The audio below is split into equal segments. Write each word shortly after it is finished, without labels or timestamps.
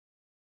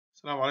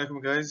Assalamu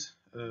alaikum guys,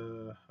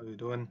 how you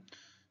doing?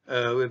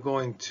 We're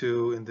going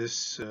to, in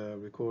this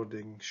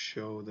recording,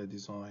 show the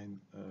design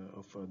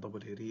of a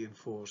doubly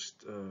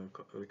reinforced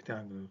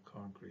rectangular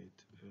concrete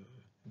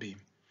beam.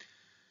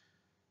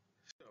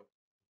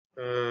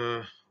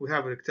 We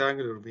have a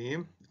rectangular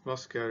beam. It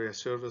must carry a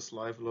surface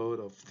live load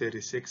of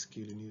 36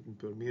 kilonewton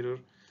per meter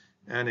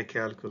and a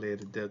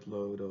calculated dead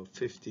load of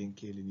 15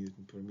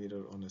 kilonewton per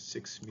meter on a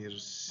 6-meter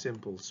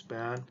simple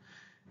span,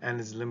 and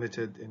is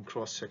limited in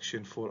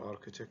cross-section for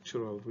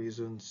architectural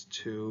reasons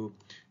to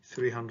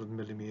 300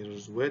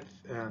 millimeters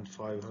width and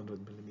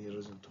 500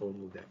 millimeters in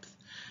total depth.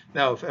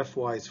 Now, if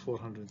Fy is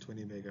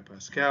 420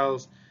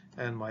 megapascals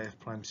and my F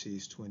prime C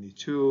is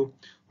 22,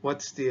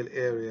 what steel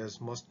areas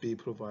must be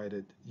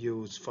provided?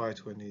 Use Phi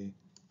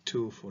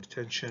 22 for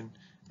tension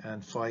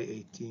and Phi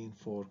 18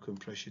 for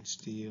compression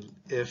steel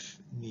if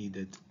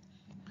needed.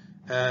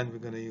 And we're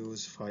going to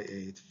use Phi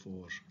 8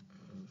 for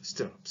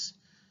stirrups.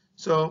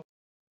 So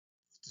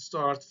to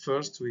start,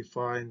 first we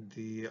find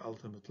the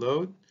ultimate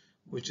load,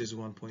 which is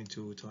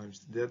 1.2 times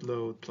the dead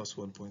load plus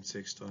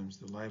 1.6 times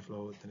the live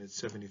load, and it's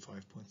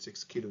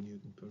 75.6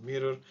 kilonewton per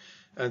meter.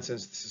 And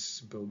since this is a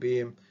simple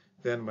beam,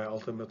 then my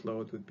ultimate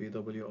load would be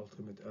W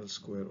ultimate L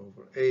squared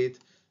over 8,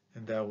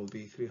 and that will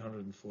be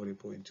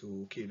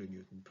 340.2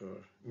 kilonewton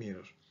per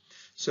meter.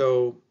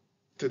 So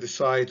to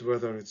decide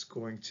whether it's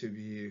going to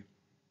be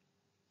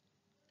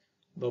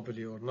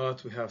W or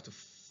not, we have to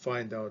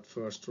find out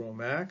first rho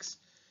max,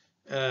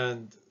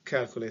 and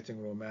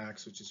calculating rho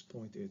max, which is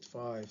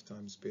 0.85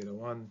 times beta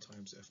 1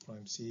 times F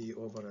prime C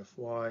over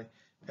Fy,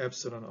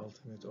 epsilon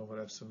ultimate over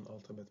epsilon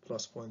ultimate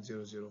plus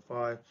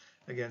 0.005.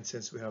 Again,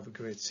 since we have a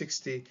grade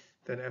 60,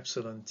 then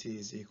epsilon T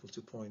is equal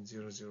to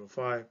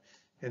 0.005,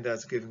 and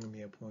that's giving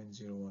me a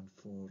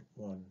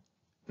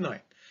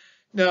 0.01419.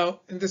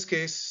 Now, in this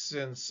case,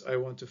 since I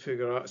want to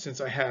figure out, since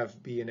I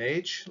have B and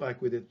H,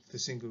 like we did the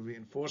single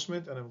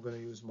reinforcement, and I'm going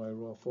to use my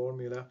rho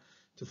formula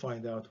to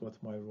find out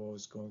what my rho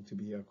is going to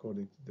be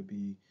according to the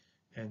B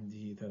and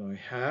D that I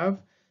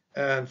have.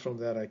 And from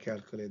that, I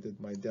calculated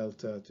my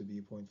delta to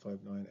be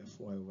 0.59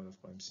 Fy over F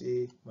prime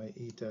C, my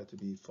eta to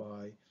be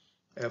phi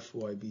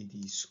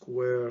FYBD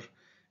square,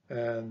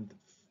 and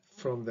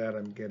from that,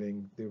 I'm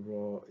getting the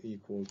rho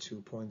equal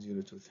to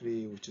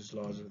 0.023, which is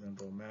larger than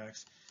rho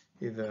max.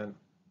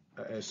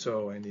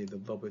 So I need a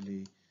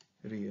doubly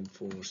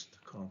reinforced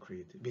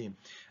concrete beam.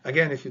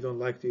 Again, if you don't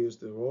like to use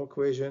the rho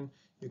equation,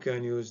 you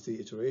can use the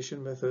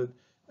iteration method,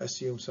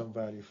 assume some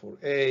value for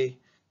A,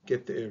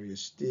 get the area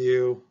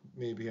steel,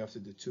 maybe after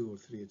the 2 or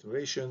 3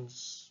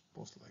 iterations,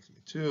 most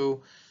likely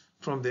 2.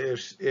 From the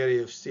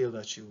area of steel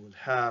that you will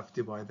have,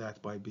 divide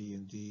that by B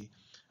and D,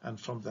 and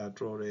from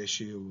that rho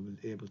ratio, we will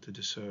be able to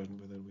discern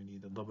whether we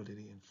need a doubly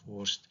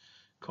reinforced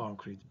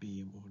concrete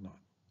beam or not,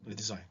 the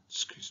design,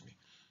 excuse me.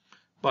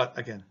 But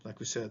again, like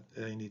we said,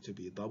 they need to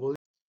be double.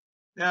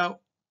 Now,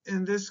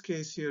 in this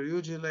case here,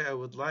 usually I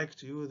would like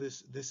to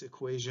use this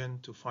equation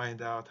to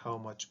find out how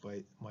much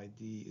my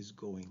D is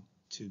going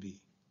to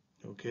be.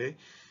 Okay,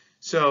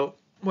 so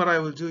what I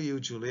will do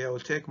usually, I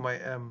will take my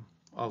M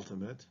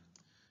ultimate,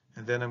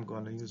 and then I'm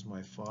going to use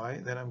my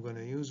phi, then I'm going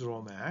to use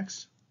rho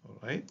max, all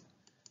right?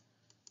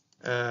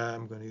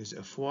 I'm going to use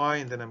Fy,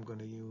 and then I'm going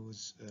to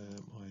use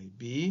my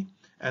B,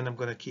 and I'm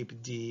going to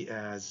keep D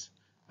as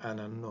an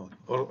unknown.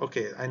 Or,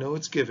 okay, I know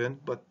it's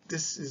given, but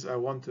this is, I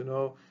want to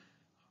know,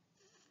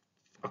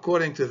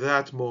 according to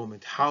that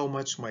moment, how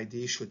much my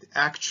D should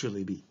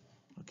actually be.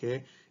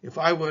 Okay, if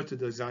I were to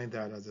design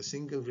that as a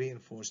single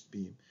reinforced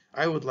beam,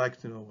 I would like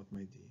to know what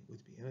my D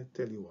would be, and I'll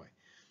tell you why.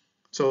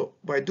 So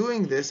by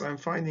doing this, I'm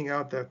finding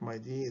out that my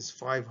D is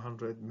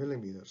 500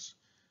 millimeters,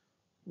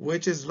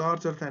 which is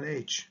larger than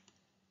H.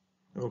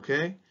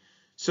 Okay,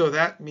 so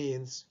that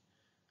means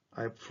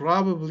I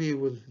probably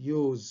will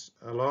use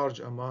a large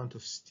amount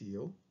of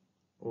steel,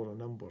 or a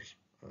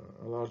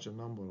larger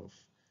number of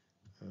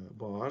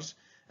bars,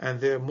 and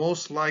they're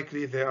most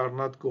likely they are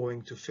not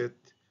going to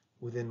fit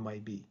within my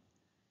B.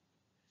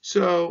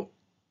 So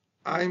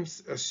I'm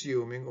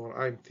assuming, or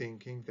I'm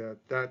thinking,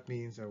 that that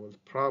means I will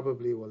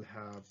probably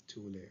have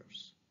 2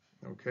 layers.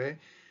 Okay,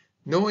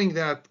 knowing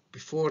that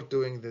before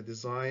doing the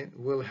design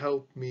will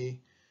help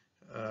me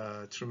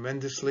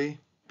tremendously,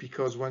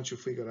 because once you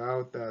figure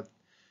out that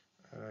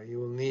you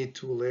will need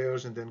 2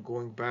 layers, and then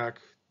going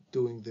back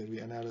doing the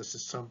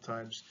reanalysis,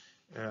 sometimes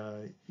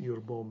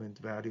your moment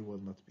value will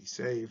not be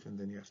safe, and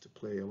then you have to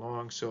play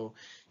along. So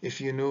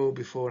if you knew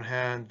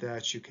beforehand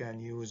that you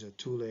can use a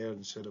 2 layer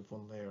instead of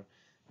 1 layer,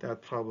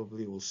 that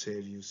probably will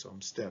save you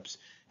some steps.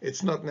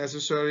 It's not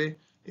necessary.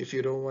 If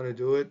you don't want to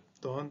do it,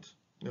 don't.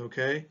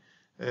 Okay,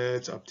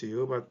 it's up to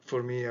you, but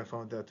for me, I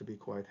found that to be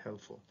quite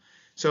helpful.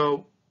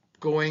 So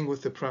going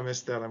with the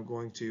premise that I'm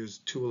going to use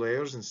 2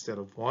 layers instead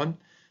of 1,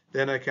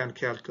 then I can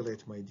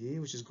calculate my D,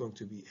 which is going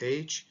to be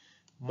H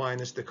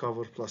minus the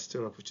cover plus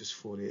stirrup, which is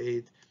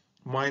 48,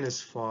 minus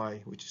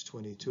phi, which is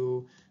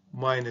 22,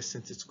 minus,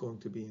 since it's going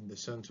to be in the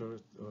center,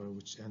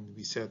 and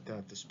we said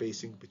that the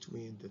spacing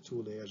between the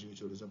 2 layers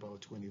usually is about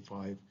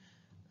 25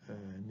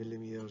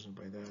 millimeters, and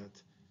by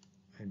that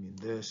I mean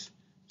this.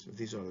 So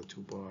these are the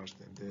two bars,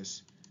 then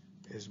this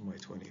is my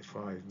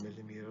 25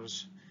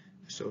 millimeters.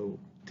 So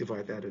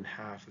divide that in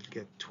half, we'll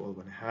get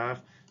 12.5.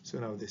 So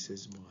now this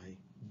is my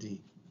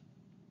D.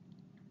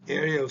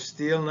 Area of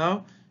steel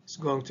now is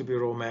going to be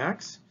rho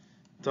max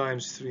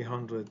times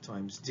 300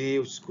 times D,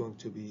 which is going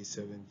to be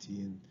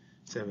 70.54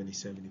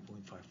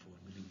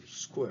 millimeters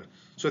squared.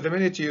 So the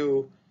minute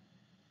you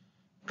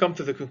come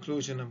to the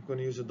conclusion I'm going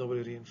to use a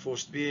doubly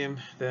reinforced beam,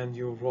 then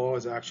your rho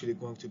is actually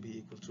going to be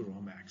equal to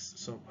rho max.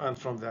 So, and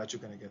from that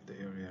you're going to get the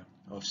area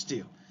of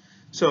steel.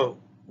 So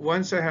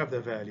once I have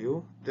the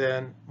value,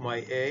 then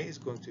my A is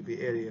going to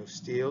be area of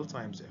steel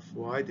times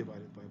Fy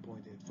divided by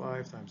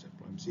 0.85 times F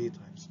prime Z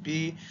times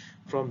B.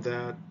 From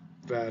that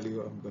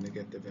value, I'm going to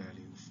get the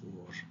value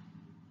for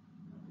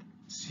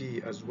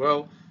C as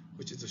well,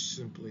 which is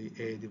simply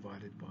A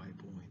divided by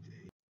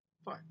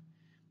 0.85.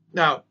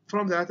 Now,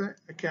 from that,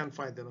 I can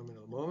find the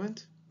nominal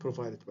moment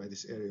provided by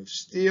this area of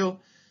steel.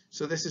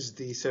 So this is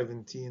the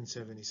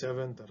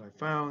 1777 that I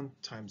found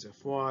times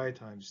Fy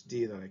times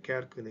D that I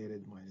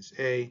calculated minus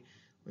A,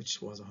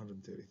 which was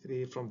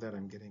 133. From that,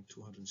 I'm getting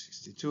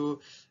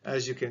 262.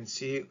 As you can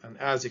see, and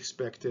as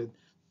expected,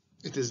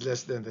 it is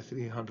less than the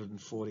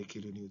 340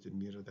 kilonewton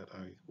meter that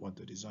I want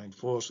to design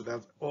for. So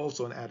that's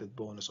also an added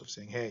bonus of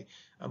saying, hey,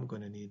 I'm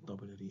going to need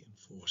doubly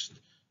reinforced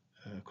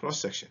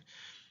cross-section.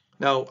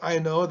 Now, I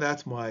know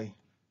that my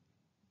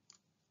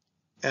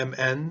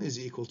Mn is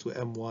equal to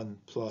M1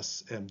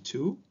 plus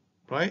M2,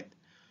 right?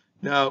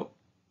 Now,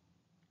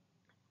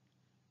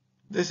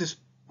 this is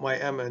my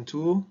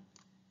Mn2,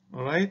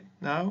 all right,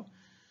 now.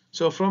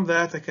 So from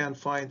that, I can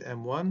find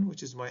M1,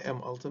 which is my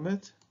M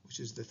ultimate,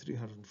 which is the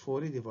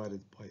 340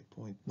 divided by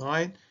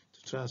 0.9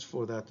 to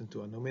transfer that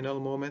into a nominal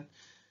moment.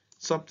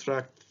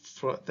 Subtract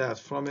that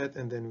from it,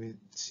 and then we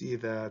see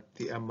that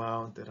the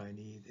amount that I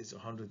need is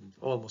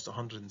almost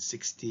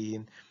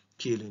 116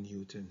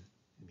 kilonewton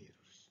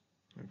meters.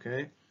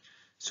 Okay,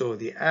 so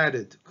the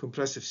added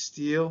compressive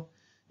steel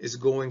is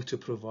going to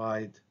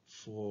provide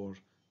for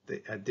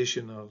the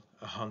additional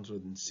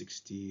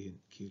 116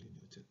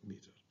 kilonewton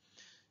meter.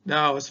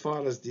 Now, as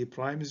far as D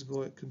prime is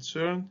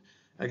concerned,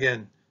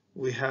 again,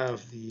 we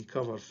have the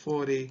cover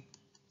 40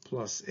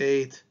 plus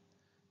 8,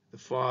 the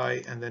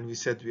phi, and then we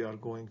said we are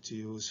going to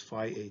use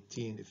phi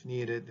 18 if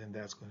needed, and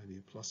that's going to be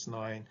plus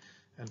 9,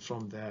 and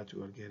from that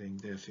we are getting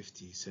the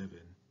 57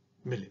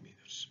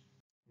 millimeters,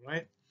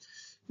 right?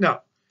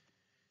 Now,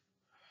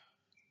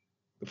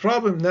 the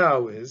problem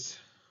now is,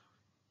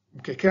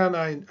 okay,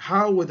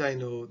 how would I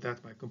know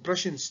that my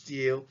compression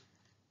steel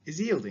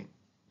is yielding?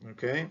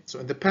 Okay, so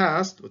in the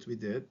past, what we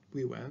did,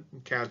 we went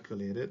and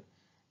calculated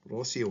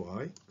rho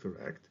Cy,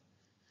 correct,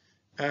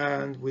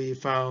 and we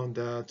found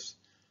that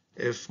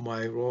if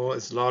my rho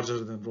is larger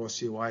than rho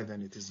Cy,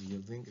 then it is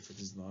yielding. If it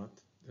is not,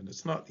 then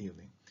it's not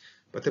yielding.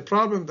 But the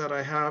problem that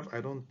I have,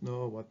 I don't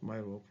know what my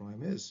rho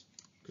prime is,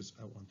 because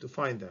I want to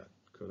find that,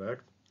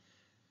 correct?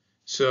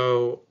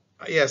 So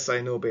yes,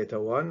 I know beta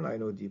 1, I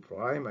know D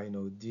prime, I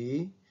know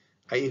D,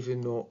 I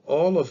even know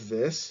all of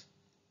this,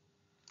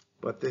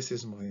 but this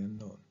is my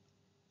unknown.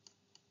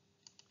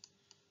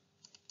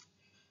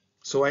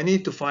 So I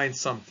need to find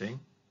something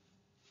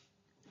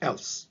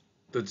else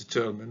to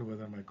determine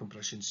whether my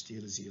compression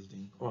steel is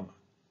yielding or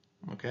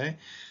not. Okay,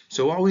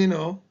 so what we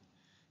know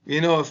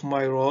if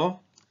my rho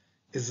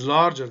is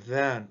larger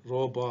than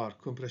rho bar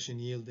compression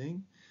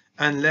yielding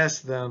and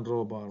less than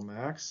rho bar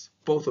max,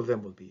 both of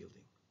them will be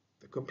yielding.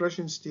 The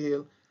compression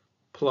steel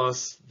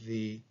plus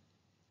the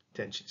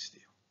tension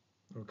steel.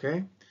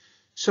 Okay,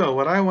 so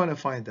what I want to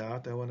find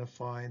out, I want to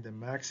find the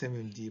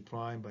maximum D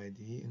prime by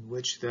D in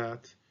which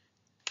that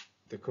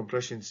the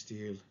compression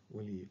steel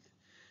will yield.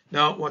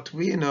 Now, what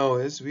we know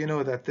is, we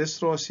know that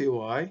this rho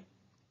Cy,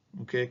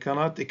 okay,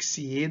 cannot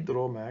exceed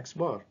rho max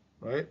bar,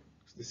 right?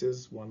 This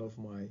is one of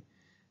my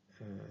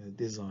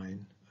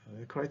design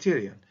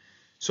criterion.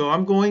 So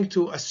I'm going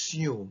to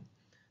assume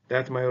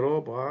that my rho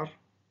bar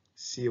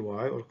Cy,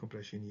 or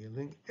compression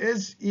yielding,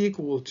 is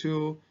equal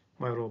to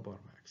my rho bar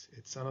max.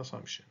 It's an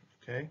assumption,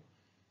 okay?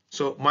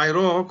 So my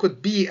rho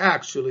could be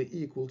actually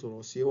equal to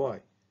rho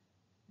Cy,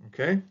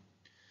 okay?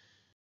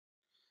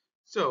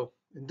 So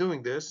in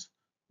doing this,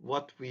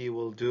 what we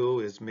will do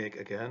is make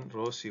again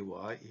rho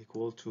Cy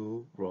equal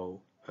to rho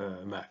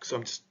max. So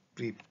I'm just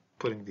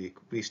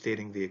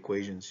restating the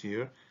equations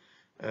here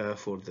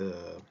for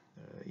the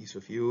ease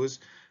of use.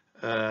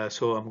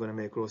 So I'm going to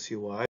make rho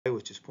Cy,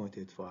 which is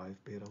 0.85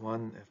 beta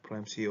 1 F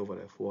prime C over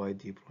Fy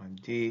D prime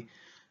D,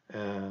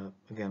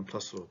 again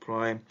plus rho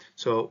prime.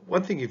 So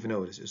one thing you've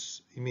noticed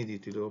is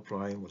immediately rho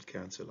prime will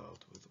cancel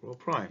out with rho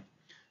prime.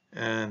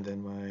 And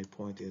then my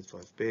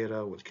 0.85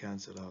 beta will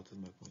cancel out with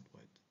my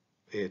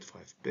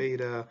 0.85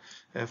 beta,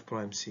 F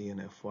prime C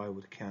and Fy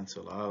will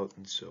cancel out,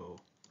 and so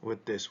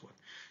with this one.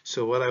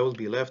 So what I will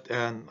be left,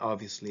 and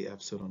obviously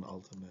epsilon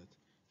ultimate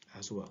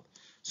as well.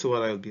 So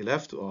what I will be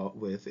left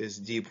with is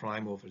D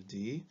prime over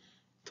D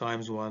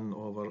times 1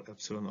 over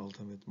epsilon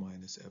ultimate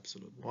minus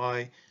epsilon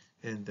Y,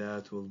 and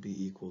that will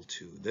be equal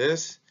to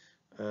this.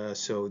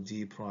 So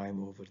D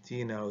prime over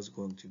D now is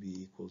going to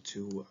be equal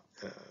to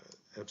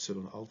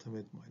epsilon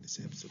ultimate minus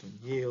epsilon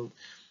yield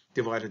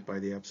divided by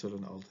the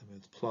epsilon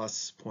ultimate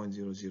plus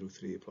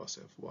 0.003 plus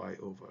Fy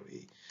over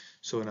E.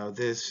 So now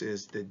this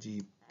is the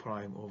d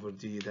prime over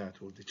d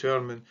that will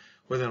determine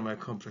whether my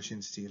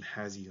compression steel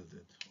has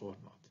yielded or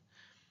not.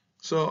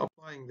 So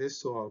applying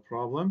this to our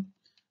problem,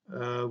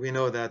 we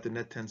know that the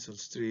net tensile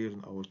steel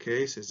in our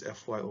case is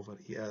Fy over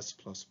Es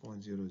plus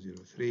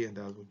 0.003, and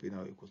that would be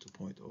now equal to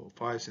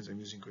 0.05 since I'm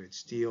using grade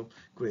steel,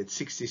 grade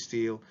 60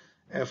 steel,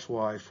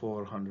 Fy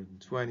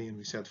 420, and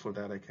we said for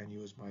that I can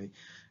use my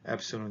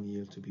epsilon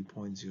yield to be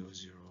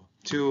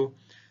 0.002,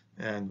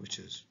 and which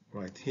is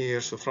right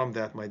here. So from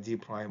that, my d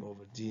prime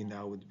over d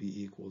now would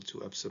be equal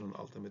to epsilon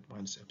ultimate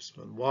minus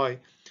epsilon y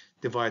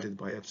divided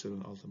by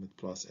epsilon ultimate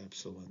plus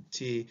epsilon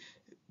t,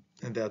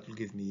 and that will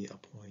give me a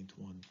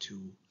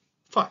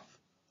 0.125.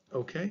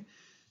 Okay,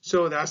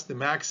 so that's the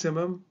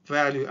maximum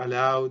value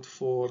allowed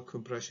for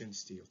compression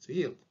steel to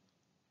yield.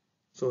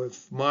 So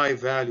if my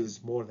value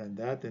is more than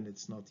that, then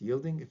it's not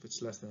yielding. If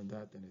it's less than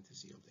that, then it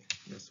is yielding.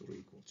 That's what we're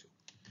equal to.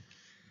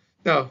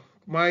 Now,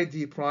 my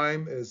d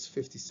prime is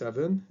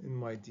 57, and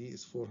my d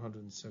is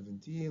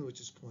 417, which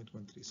is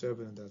 0.137,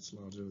 and that's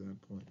larger than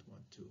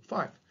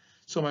 0.125.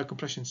 So my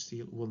compression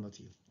steel will not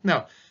yield.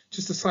 Now,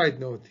 just a side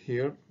note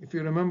here. If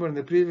you remember in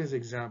the previous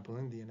example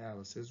in the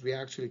analysis, we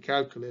actually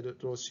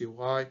calculated rho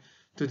CY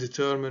to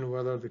determine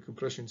whether the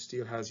compression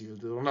steel has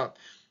yielded or not.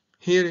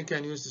 Here you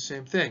can use the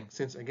same thing,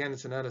 since again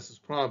it's an analysis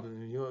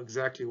problem and you know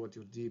exactly what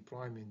your d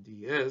prime and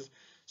d is.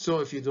 So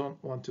if you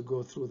don't want to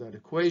go through that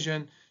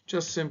equation,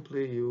 just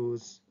simply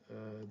use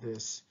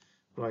this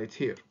right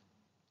here.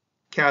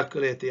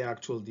 Calculate the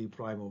actual d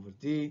prime over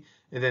d,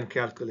 and then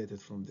calculate it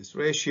from this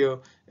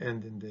ratio,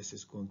 and then this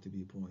is going to be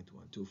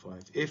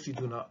 0.125 if you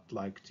do not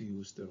like to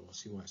use the rho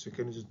CY. So you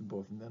can use it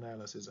both in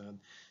analysis and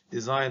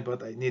design,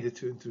 but I needed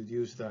to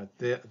introduce that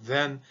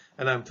then,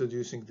 and I'm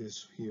introducing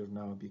this here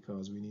now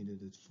because we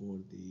needed it for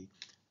the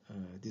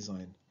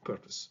design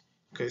purpose.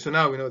 Okay, so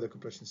now we know the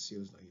compression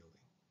steel is not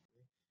yielding.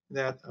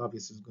 That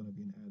obviously is going to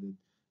be an added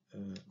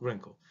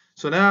wrinkle.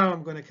 So now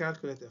I'm going to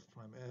calculate F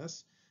prime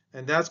S,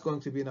 and that's going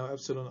to be now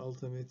epsilon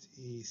ultimate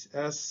is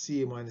S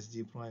C minus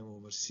d prime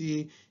over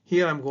C.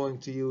 Here I'm going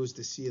to use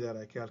the C that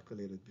I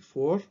calculated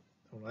before,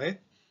 all right?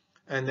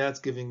 And that's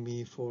giving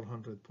me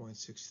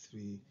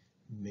 400.63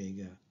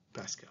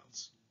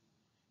 megapascals,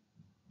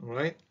 all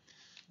right?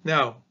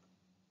 Now,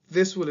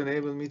 this will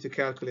enable me to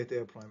calculate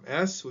A prime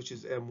S, which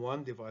is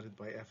M1 divided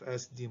by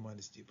Fs d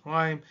minus d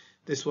prime.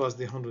 This was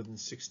the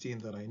 116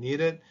 that I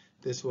needed.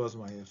 This was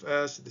my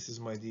Fs. This is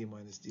my d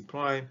minus d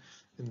prime.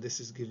 And this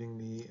is giving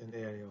me an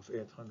area of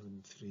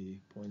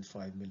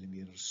 803.5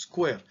 millimeters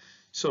square.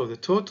 So the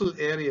total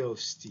area of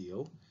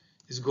steel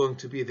is going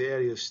to be the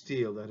area of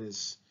steel that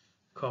is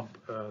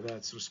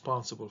that's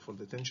responsible for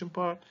the tension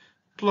part,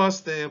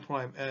 plus the A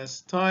prime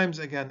S times,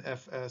 again,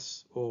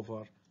 Fs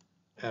over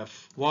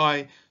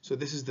Fy. So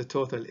this is the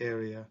total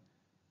area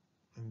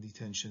in the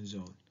tension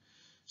zone.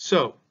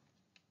 So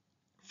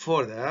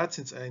for that,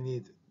 since I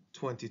need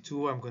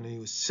 22, I'm going to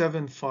use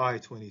 7 phi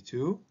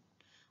 22,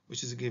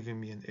 which is giving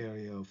me an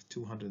area of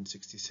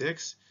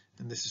 266,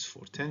 and this is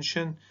for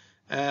tension,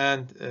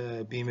 and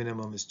B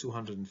minimum is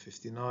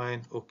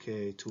 259.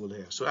 Okay, 2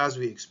 layers. So as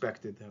we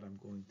expected that I'm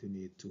going to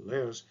need 2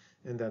 layers,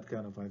 and that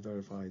kind of I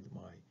verified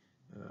my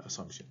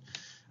assumption.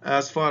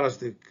 As far as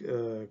the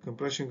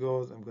compression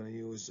goes, I'm going to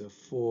use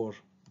 4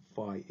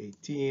 phi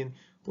 18,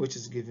 which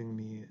is giving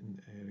me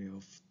an area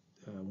of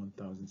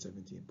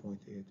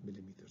 1017.8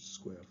 millimeters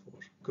square for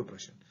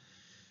compression.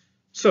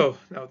 So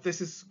now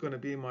this is going to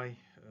be my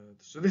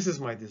so this is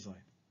my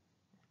design.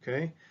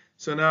 Okay,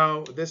 so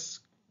now this is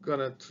going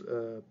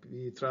to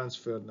be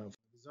transferred now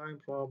from design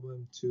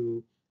problem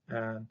to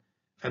an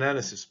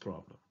analysis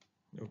problem.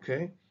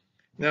 Okay,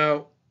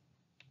 now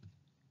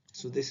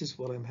so this is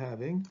what I'm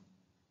having.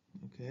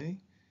 Okay,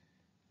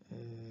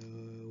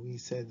 we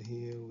said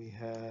here we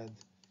had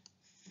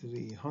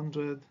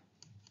 300,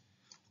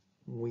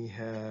 we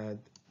had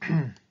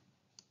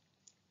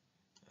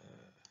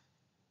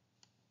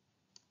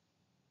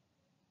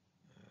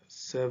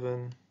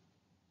 7,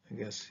 I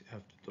guess you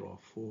have to draw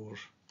 4,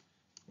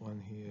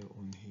 1 here,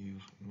 1 here,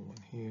 and 1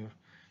 here,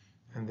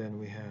 and then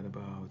we had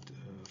about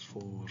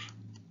 4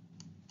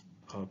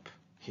 up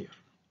here.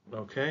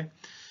 Okay,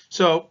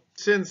 so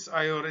since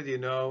I already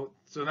know,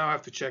 so now I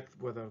have to check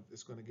whether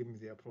it's going to give me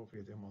the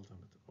appropriate M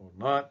ultimate or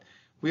not.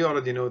 We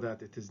already know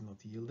that it is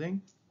not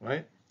yielding,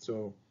 right?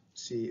 So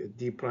C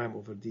d prime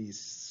over d is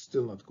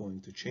still not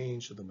going to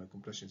change, so that my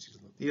compression C is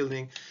not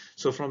yielding.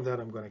 So from that,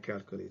 I'm going to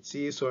calculate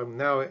C. So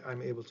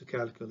I'm able to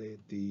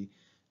calculate the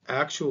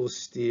actual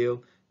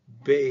steel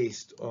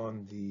based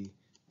on the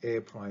A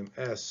prime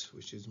S,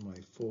 which is my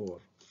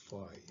 4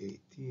 phi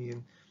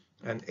 18,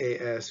 and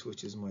AS,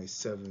 which is my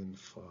 7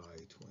 phi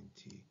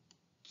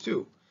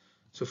 22.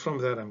 So from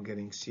that, I'm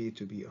getting C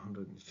to be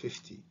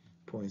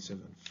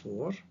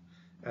 150.74.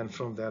 And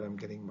from that, I'm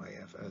getting my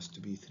Fs to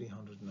be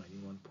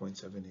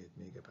 391.78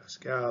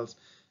 megapascals.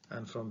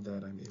 And from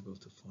that, I'm able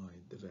to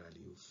find the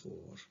value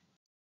for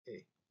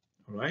A.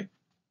 All right?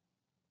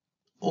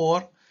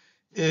 Or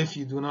If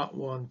you do not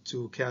want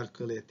to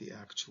calculate the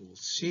actual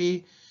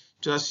C,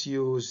 just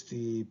use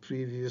the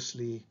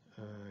previously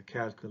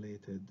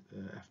calculated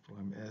f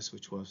prime s,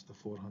 which was the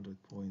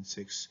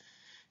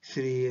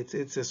 400.63.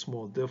 It's a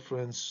small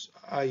difference.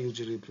 I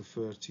usually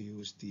prefer to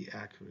use the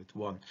accurate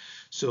one.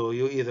 So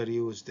you either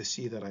use the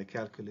C that I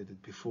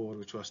calculated before,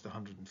 which was the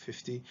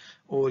 150,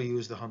 or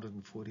use the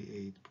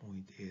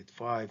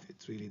 148.85.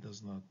 It really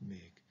does not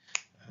make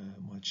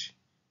much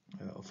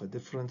of a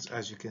difference.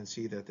 As you can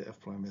see that the f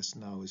prime s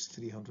now is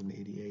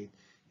 388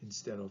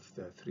 instead of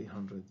the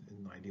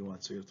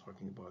 391. So you're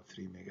talking about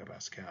 3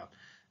 megapascal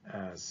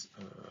as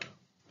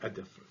a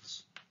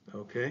difference.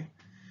 Okay.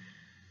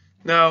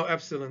 Now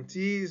epsilon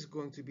t is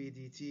going to be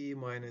dt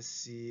minus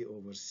c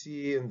over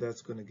c, and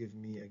that's going to give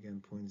me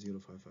again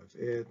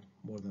 0.0558,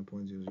 more than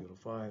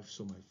 0.005,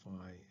 so my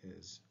phi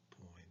is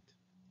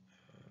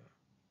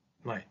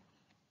 0.9.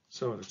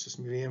 So let's just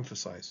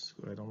re-emphasize.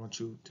 I don't want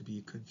you to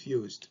be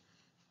confused.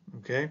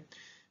 Okay.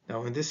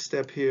 Now in this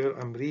step here,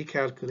 I'm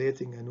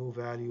recalculating a new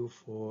value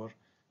for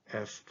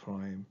f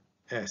prime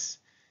s.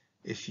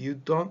 If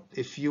you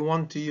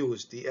want to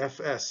use the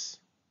fs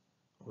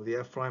or the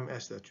f prime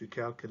s that we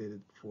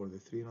calculated for the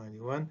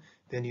 391,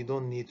 then you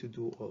don't need to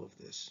do all of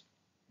this.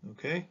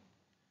 Okay.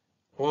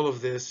 All of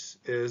this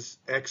is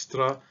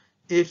extra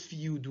if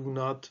you do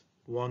not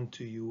want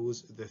to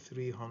use the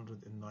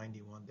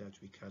 391 that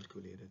we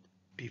calculated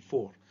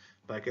before.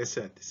 Like I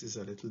said, this is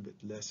a little bit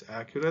less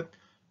accurate,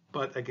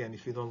 but again,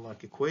 if you don't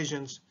like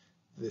equations,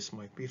 this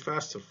might be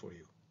faster for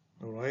you.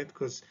 All right,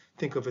 because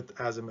think of it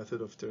as a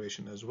method of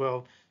iteration as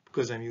well,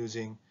 because I'm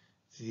using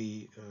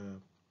the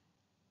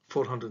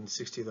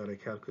 460 that I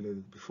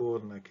calculated before,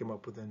 and I came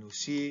up with a new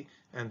C,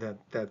 and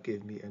that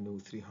gave me a new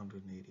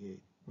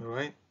 388. All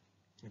right,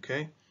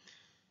 okay.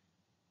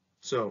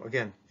 So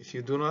again, if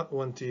you do not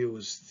want to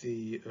use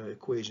the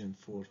equation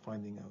for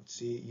finding out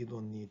C, you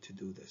don't need to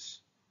do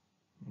this.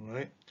 All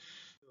right.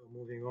 So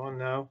moving on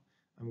now,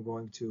 I'm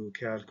going to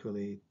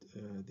calculate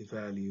the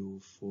value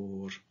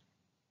for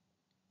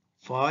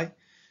phi.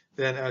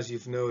 Then, as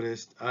you've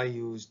noticed, I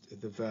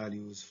used the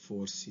values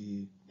for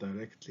C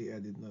directly. I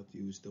did not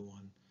use the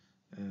one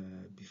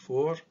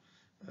before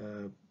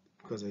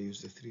because I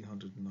used the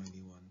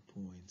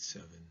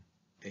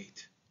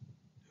 391.78.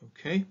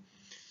 Okay.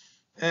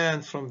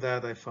 And from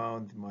that, I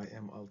found my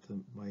M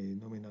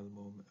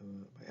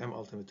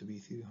ultimate to be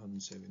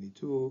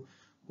 372,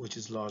 which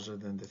is larger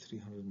than the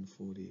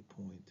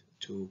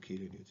 340.2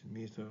 kilonewton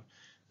meter.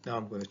 Now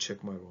I'm going to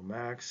check my rho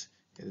max.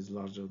 It is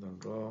larger than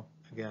rho.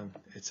 Again,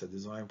 it's a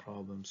design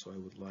problem, so I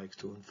would like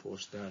to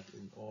enforce that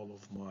in all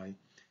of my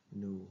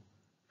new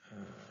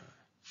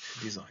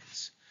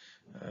designs.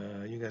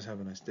 You guys have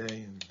a nice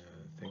day, and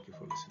thank you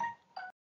for listening.